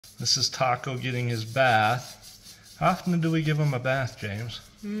This is Taco getting his bath. How often do we give him a bath, James?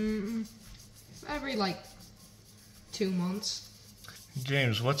 Every like 2 months.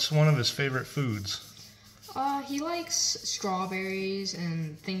 James, what's one of his favorite foods? He likes strawberries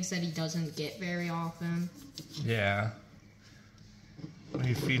and things that he doesn't get very often. Yeah. What do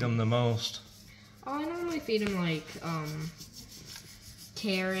you feed him the most? I normally feed him like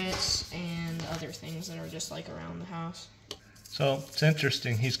carrots and other things that are just like around the house. So it's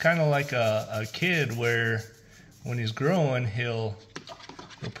interesting. He's kind of like a kid where when he's growing, he'll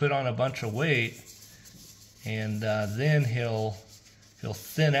put on a bunch of weight, and then he'll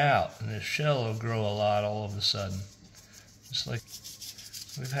thin out, and his shell will grow a lot all of a sudden. Just like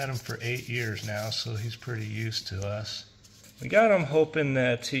we've had him for 8 years now, so he's pretty used to us. We got him hoping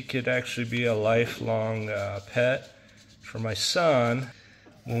that he could actually be a lifelong pet for my son.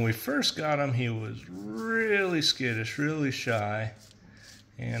 When we first got him, he was really skittish, really shy,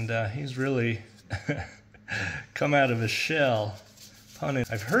 and he's really come out of his shell.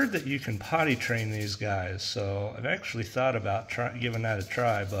 I've heard that you can potty train these guys, so I've actually thought about giving that a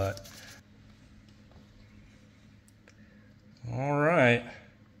try, but all right.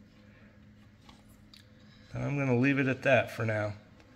 I'm going to leave it at that for now.